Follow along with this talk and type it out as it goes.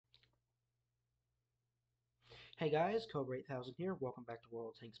Hey guys, Cobra 8000 here. Welcome back to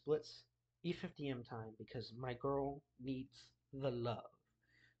World of Tanks Blitz. E50M time because my girl needs the love.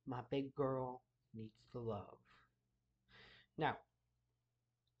 My big girl needs the love. Now,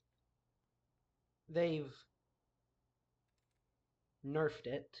 they've nerfed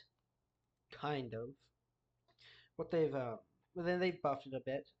it, kind of. What they've well, then they've buffed it a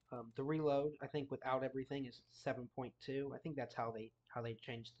bit. The reload, I think, without everything is 7.2. I think that's how they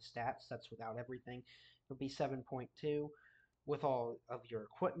changed the stats. That's without everything. It'll be 7.2. With all of your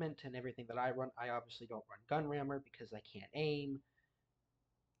equipment and everything that I run, I obviously don't run gun rammer because I can't aim.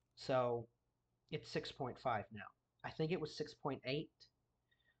 So it's 6.5 now. I think it was 6.8.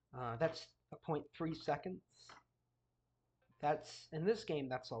 That's a 0.3 seconds. That's in this game.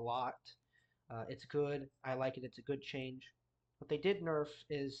 That's a lot. It's good. I like it. It's a good change. What they did nerf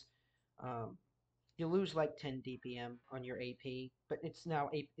is you lose like 10 DPM on your AP, but it's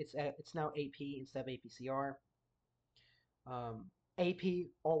now AP instead of APCR. AP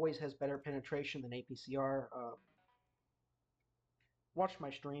always has better penetration than APCR. Watch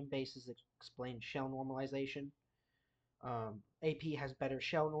my stream. Bases explain shell normalization. AP has better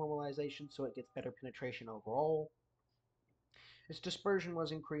shell normalization, so it gets better penetration overall. Its dispersion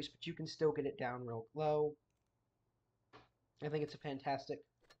was increased, but you can still get it down real low. I think it's a fantastic.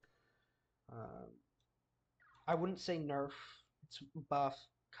 I wouldn't say nerf. It's buff,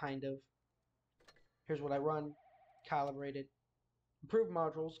 kind of. Here's what I run. Calibrated. Improved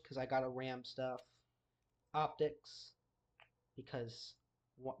modules, because I got to RAM stuff. Optics, because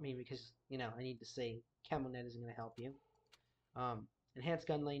I need to say CamoNet isn't going to help you. Enhanced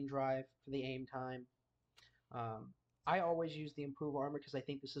gun lane drive for the aim time. I always use the improved armor because I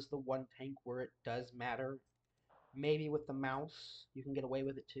think this is the one tank where it does matter. Maybe with the mouse you can get away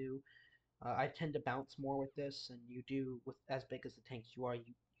with it too. I tend to bounce more with this, and you do with as big as the tanks you are.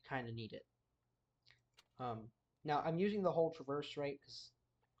 You kind of need it. Now I'm using the whole traverse rate because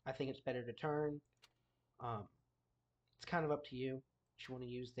I think it's better to turn. It's kind of up to you what you want to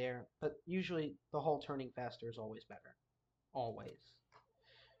use there, but usually the whole turning faster is always better. Always.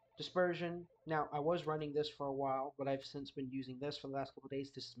 Dispersion. Now, I was running this for a while, but I've since been using this for the last couple of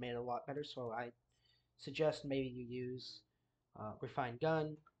days. This has made it a lot better, so I suggest maybe you use Refined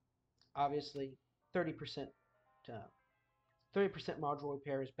Gun. Obviously, 30% 30% module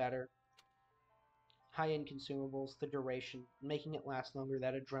repair is better. High-end consumables, the duration, making it last longer.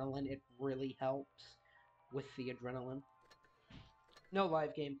 That adrenaline, it really helps with the adrenaline. No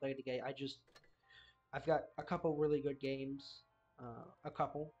live gameplay today. I've got a couple really good games. A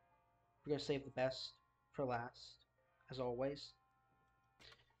couple. We're going to save the best for last, as always.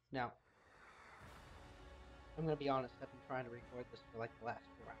 Now, I'm going to be honest, I've been trying to record this for like the last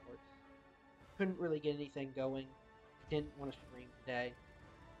 4 hours. Couldn't really get anything going. Didn't want to stream today.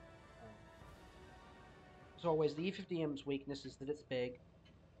 As always, the E50M's weakness is that it's big.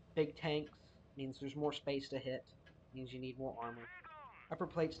 Big tanks means there's more space to hit. Means you need more armor. Upper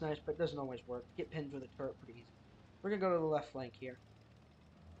plate's nice, but it doesn't always work. Get pinned with a turret pretty easy. We're going to go to the left flank here.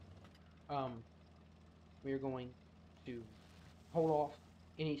 We are going to hold off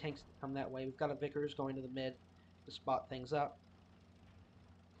any tanks that come that way. We've got a Vickers going to the mid to spot things up.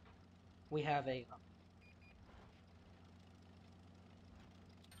 We have a... I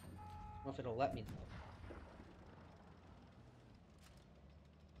don't know if it'll let me.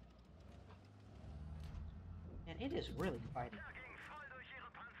 And it is really fighting.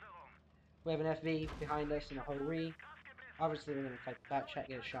 We have an FV behind us and a Ho-Ri. Obviously, we're going to fight the bat chat,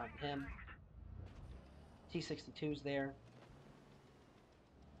 get a shot at him. T-62's there.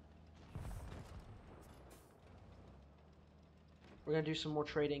 We're going to do some more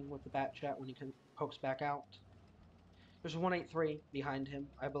trading with the bat chat when he pokes back out. There's a 183 behind him,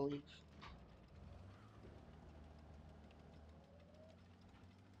 I believe.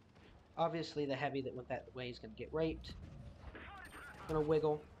 Obviously, the heavy that went that way is going to get raped. Going to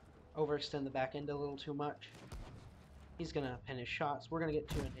wiggle, overextend the back end a little too much. He's going to pin his shots. We're going to get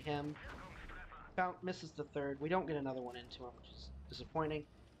 2 into him. Bounce misses the 3rd. We don't get another one into him, which is disappointing.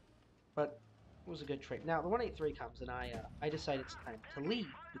 But it was a good trade. Now, the 183 comes, and I decide it's time to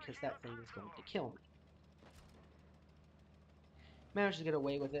leave because that thing is going to kill me. Managed to get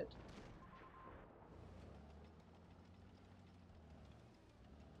away with it.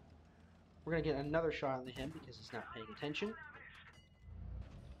 We're going to get another shot on him because he's not paying attention.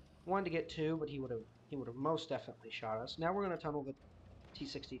 Wanted to get 2, but he would have most definitely shot us. Now we're going to tunnel the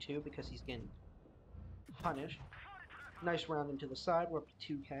T-62 because he's getting punished. Nice round into the side. We're up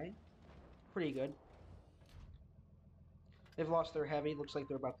to 2K. Pretty good. They've lost their heavy. Looks like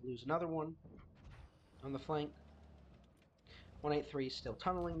they're about to lose another one on the flank. 183 is still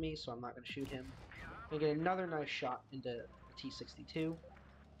tunneling me, so I'm not going to shoot him. Gonna get another nice shot into the T-62.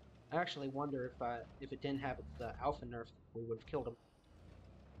 I actually wonder if it didn't have its alpha nerf, we would have killed him.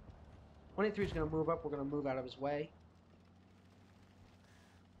 183 is going to move up. We're going to move out of his way.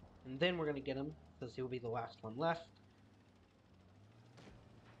 And then we're going to get him, because he will be the last one left.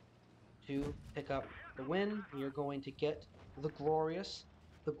 To pick up the win. We are going to get the glorious,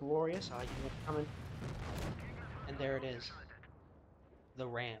 I knew it coming. And there it is. The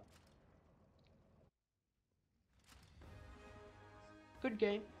Ram. Good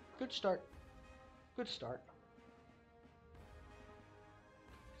game. Good start. Good start.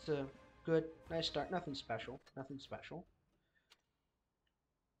 It's a good, nice start. Nothing special. Nothing special.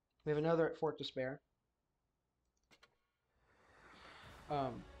 We have another at Fort Despair.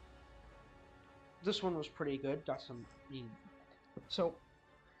 This one was pretty good. Got some. So,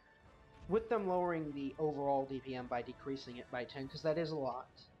 with them lowering the overall DPM by decreasing it by 10, because that is a lot.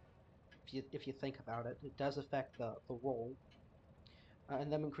 If you think about it, it does affect the roll. And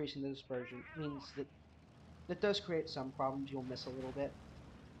them increasing the dispersion means that it does create some problems. You'll miss a little bit.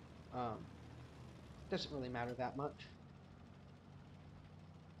 Doesn't really matter that much.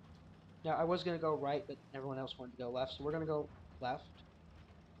 Now, I was going to go right, but everyone else wanted to go left, so we're going to go left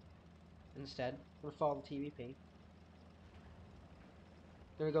instead. We're going to follow the TVP.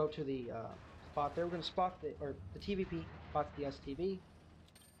 Going to go to the spot there. We're going to spot the TVP spots the STV.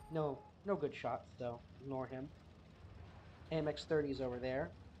 No good shots though. Ignore him. AMX-30 is over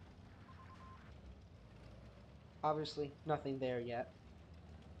there. Obviously, nothing there yet.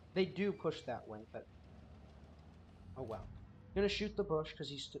 They do push that way, but oh well. Gonna shoot the bush because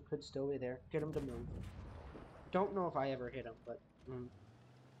he could still be there. Get him to move. Don't know if I ever hit him, but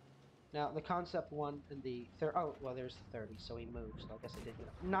now the concept one and the oh well, there's the 30, so he moves. So I guess I did hit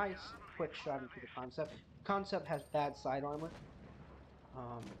him. Nice quick shot into the concept. Concept has bad side armor,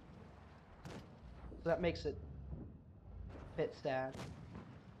 so that makes it a bit sad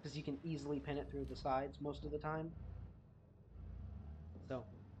because you can easily pin it through the sides most of the time. So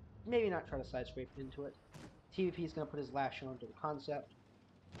maybe not try to side scrape into it. TVP is going to put his last shot into the concept.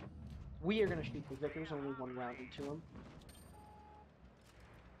 We are going to shoot the Vickers, only one round into him.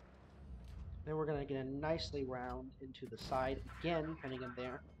 Then we're going to get a nicely round into the side again, pinning him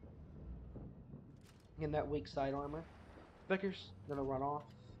there. In that weak side armor. Vickers going to run off.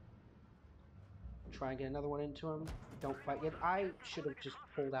 Try and get another one into him. Don't quite get. I should have just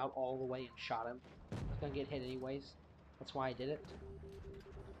pulled out all the way and shot him. He's going to get hit anyways. That's why I did it.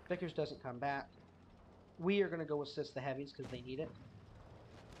 Vickers doesn't come back. We are going to go assist the heavies because they need it.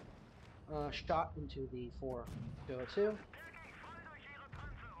 Shot into the 402.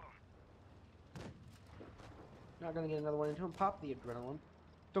 Not going to get another one into him. Pop the adrenaline.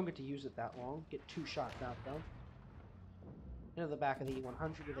 Don't get to use it that long. Get 2 shots out though. Into the back of the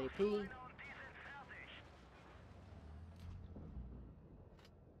E100 with AP.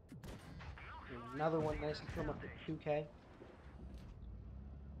 Another one nice and firm up to 2K.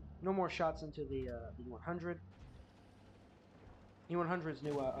 No more shots into the E100. E100's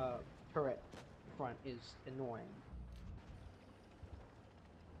new turret front is annoying.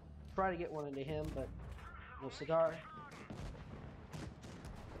 Try to get one into him, but no cigar.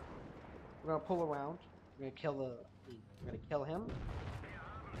 We're gonna pull around. We're gonna kill him.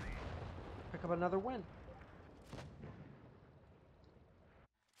 Pick up another win.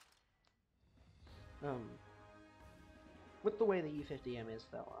 With the way the E50M is,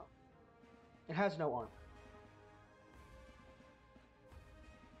 though, it has no armor.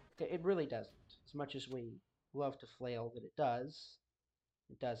 It really doesn't. As much as we love to flail that it does,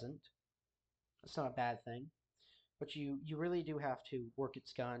 it doesn't. It's not a bad thing. But you really do have to work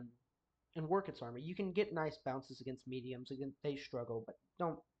its gun and work its armor. You can get nice bounces against mediums. Again, they struggle, but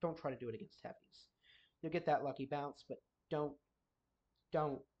don't try to do it against heavies. You'll get that lucky bounce, but don't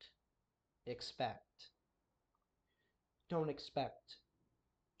expect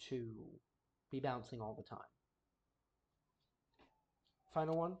to be bouncing all the time.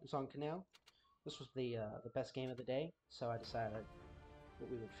 Final one is on Canal. This was the best game of the day, so I decided that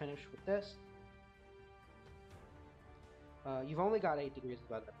we would finish with this. You've only got 8 degrees of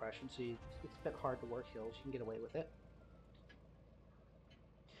button depression, so it's a bit hard to work hills. You can get away with it.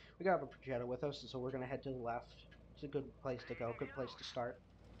 We got a Progetto with us, so we're going to head to the left. It's a good place to go, good place to start.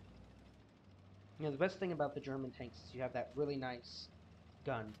 You know, the best thing about the German tanks is you have that really nice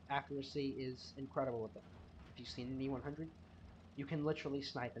gun. Accuracy is incredible with them. If you've seen an E100, you can literally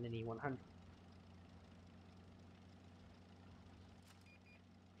snipe in an E100.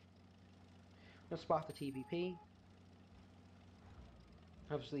 Let's spot the TVP.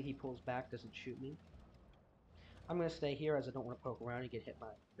 Obviously he pulls back, doesn't shoot me. I'm going to stay here as I don't want to poke around and get hit by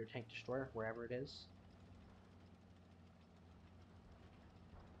their tank destroyer, wherever it is.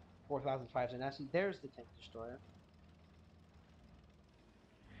 4,500 Zanassi. There's the tank destroyer.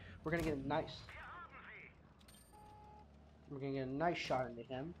 We're gonna get a nice. We're gonna get a nice shot into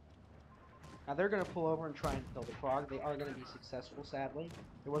him. Now they're gonna pull over and try and kill the frog. They are gonna be successful, sadly.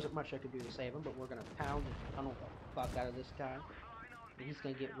 There wasn't much I could do to save him, but we're gonna pound and tunnel the fuck out of this guy. And he's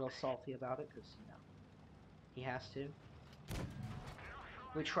gonna get real salty about it, because, you know, he has to.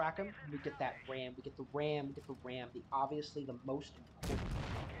 We track him, we get that ram, we get the ram, we get the ram, the obviously the most important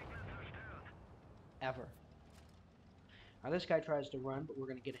ever. Now this guy tries to run, but we're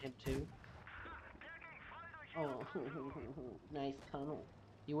gonna get him too. Oh, nice tunnel.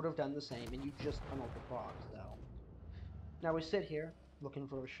 You would have done the same, and you just tunneled the frogs, though. Now we sit here, looking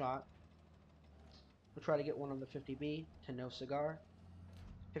for a shot. We'll try to get one on the 50B to no cigar.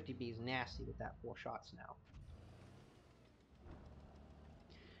 50B is nasty with that 4 shots now.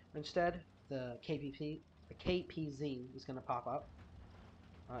 Instead, the KPZ is going to pop up,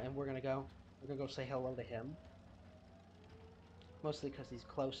 and we're gonna go say hello to him. Mostly because he's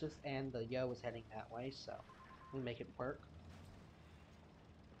closest, and the yo is heading that way, so we make it work.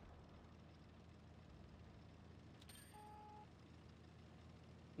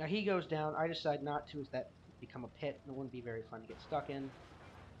 Now he goes down. I decide not to, as that could become a pit, and it wouldn't be very fun to get stuck in.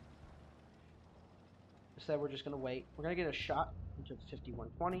 Instead, we're just going to wait. We're going to get a shot into the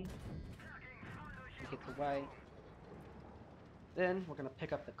 5120. He gets away. Then we're going to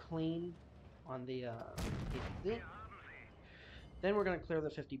pick up the clean on the APZ. Then we're going to clear the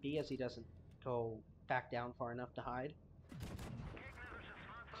 50B as he doesn't go back down far enough to hide.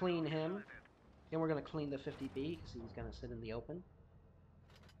 Clean him. Then we're going to clean the 50B because he's going to sit in the open.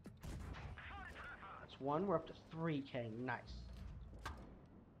 That's 1. We're up to 3K. Nice.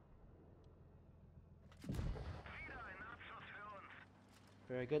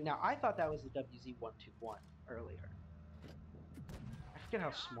 Very good. Now, I thought that was the WZ-121 earlier. I forget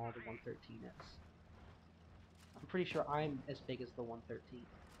how small the 113 is. I'm pretty sure I'm as big as the 113.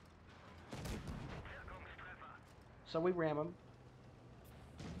 So we ram him.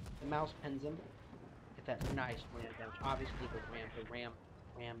 The mouse pins him. Get that nice ram damage. Obviously the ram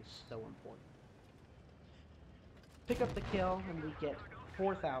is so important. Pick up the kill and we get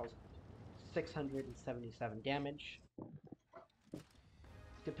 4,677 damage.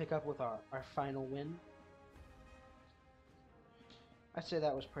 To pick up with our final win. I say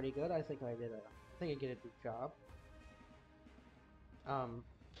that was pretty good. I think I did I did a good job.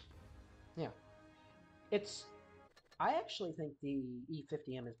 Yeah. I actually think the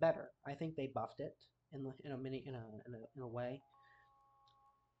E50M is better. I think they buffed it in a way.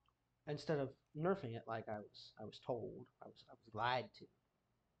 Instead of nerfing it like I was told, I was lied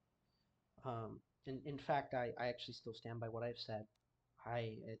to. In fact, I actually still stand by what I've said.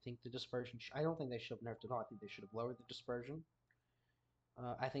 I think the dispersion. I don't think they should have nerfed it all. I think they should have lowered the dispersion.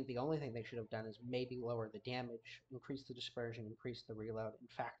 I think the only thing they should have done is maybe lower the damage, increase the dispersion, increase the reload. In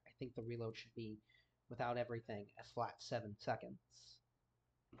fact, I think the reload should be, without everything, a flat 7 seconds.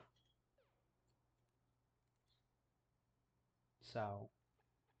 So,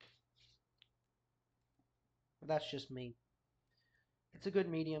 but that's just me. It's a good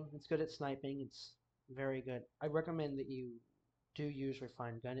medium. It's good at sniping. It's very good. I recommend that you do use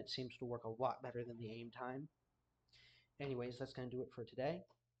Refined Gun. It seems to work a lot better than the aim time. Anyways, that's going to do it for today.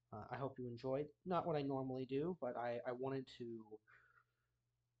 I hope you enjoyed. Not what I normally do, but I wanted to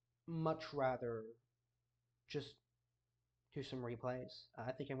much rather just do some replays.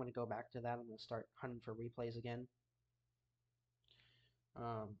 I think I'm going to go back to that. I'm going to start hunting for replays again.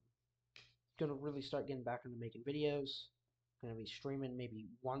 Going to really start getting back into making videos. Going to be streaming maybe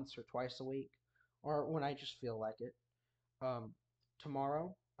once or twice a week, or when I just feel like it.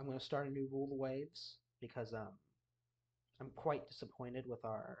 Tomorrow, I'm going to start a new Rule of Waves because I'm quite disappointed with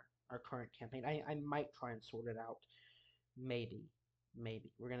our current campaign. I might try and sort it out. Maybe.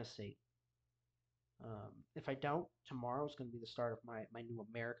 We're going to see. If I don't, tomorrow is going to be the start of my new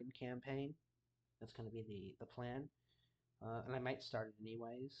American campaign. That's going to be the plan. And I might start it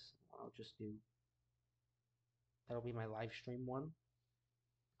anyways. I'll just do... That'll be my live stream one.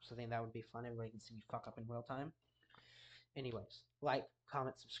 So I think that would be fun. Everybody can see me fuck up in real time. Anyways, like,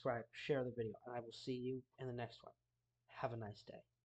 comment, subscribe, share the video, and I will see you in the next one. Have a nice day.